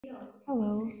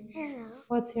Hello. Hello,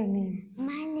 What's your name?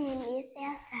 my name is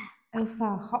Elsa. Elsa,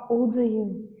 how old are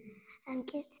you? I'm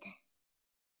kids.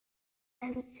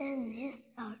 I'm 7 years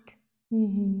old.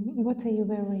 What are you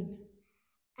wearing?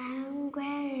 I'm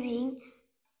wearing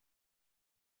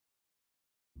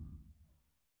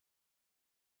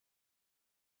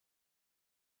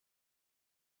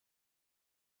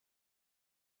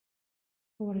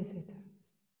What is it?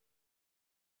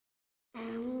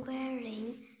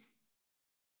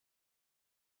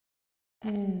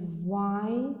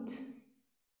 White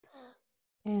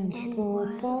and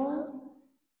purple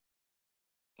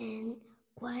and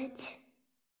white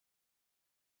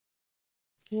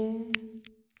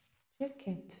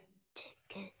jacket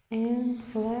jacket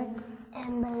and black.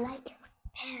 and black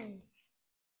pants.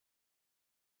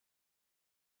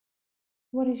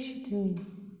 What is she doing?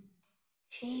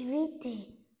 She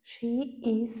reading. She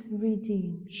is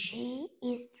reading. She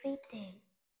is reading.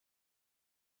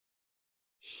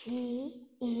 She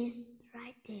is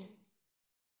writing.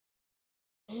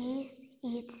 He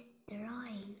is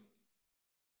drawing.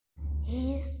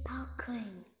 He is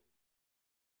talking.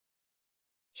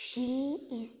 She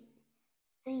is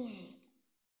singing.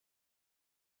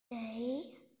 They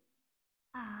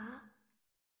are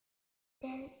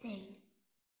dancing.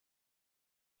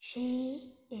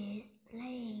 She is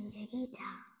playing the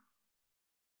guitar.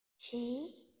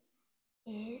 She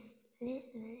is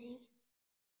listening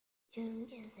to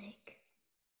music.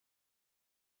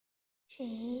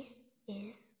 She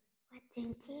is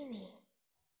watching TV.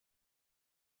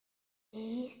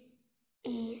 She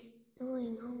is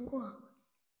doing homework.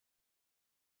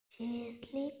 She is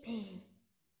sleeping.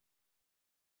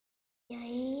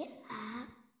 They are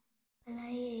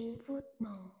playing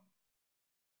football.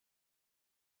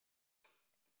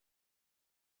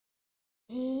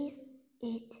 He is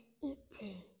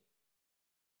eating.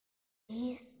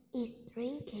 He is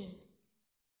drinking.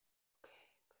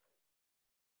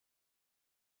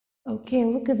 Okay,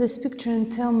 look at this picture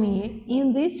and tell me,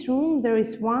 in this room there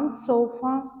is one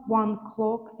sofa, one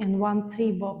clock and one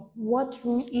table. What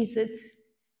room is it?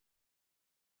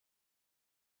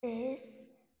 This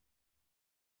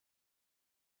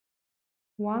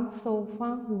One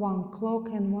sofa, one clock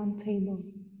and one table.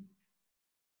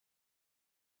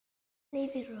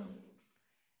 living room.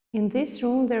 In this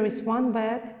room there is one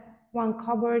bed, one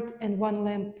cupboard and one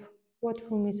lamp. What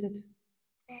room is it?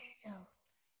 Bedroom.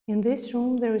 In this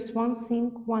room there is one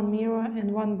sink, one mirror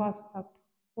and one bathtub.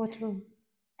 What room?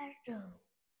 Bedroom.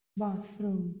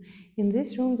 Bathroom. In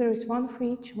this room there is one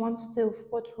fridge, one stove.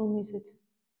 What room is it?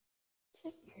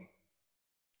 Kitchen.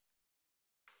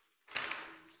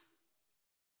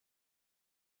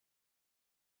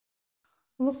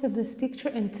 Look at this picture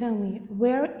and tell me,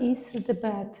 where is the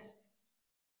bed?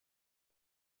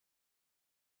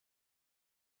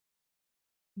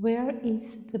 Where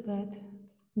is the bed?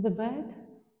 The bed?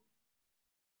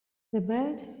 The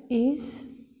bed is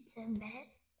The bed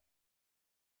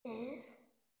is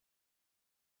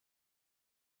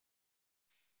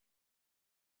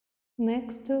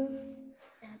next to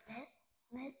the bed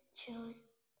next to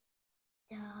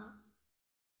the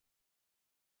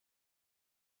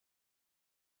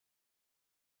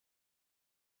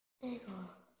table.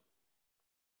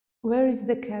 where is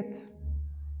the cat?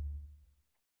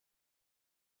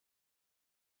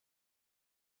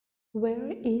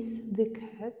 Where is the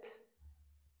cat?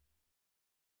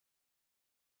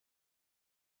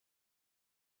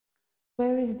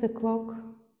 Where is the clock?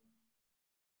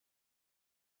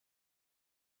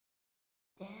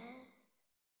 There.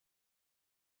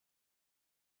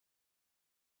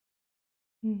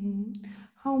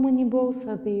 How many balls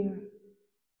are there?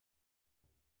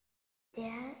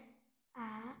 There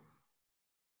are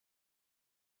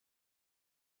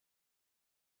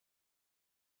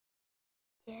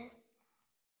there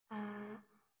are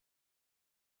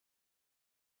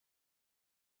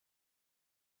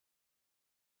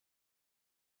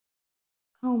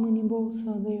How many balls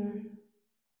are there?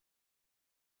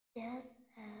 there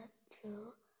are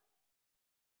 2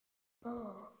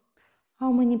 balls.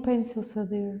 How many pencils are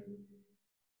there?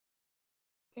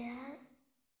 There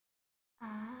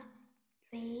are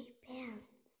 3 pens.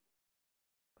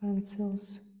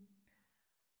 Pencils.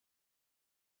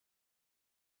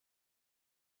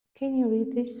 Can you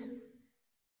read this?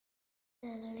 The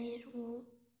living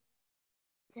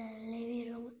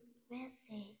room's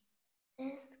messy.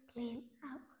 Let's clean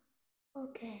up.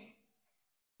 Okay.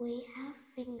 We have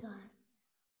fingers.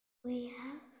 We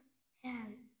have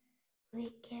hands.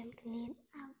 We can clean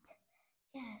out.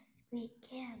 Yes, we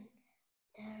can.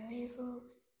 The living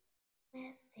room's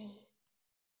messy.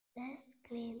 Let's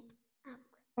clean up.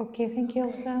 Okay, thank you,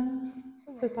 Elsa.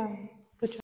 Goodbye.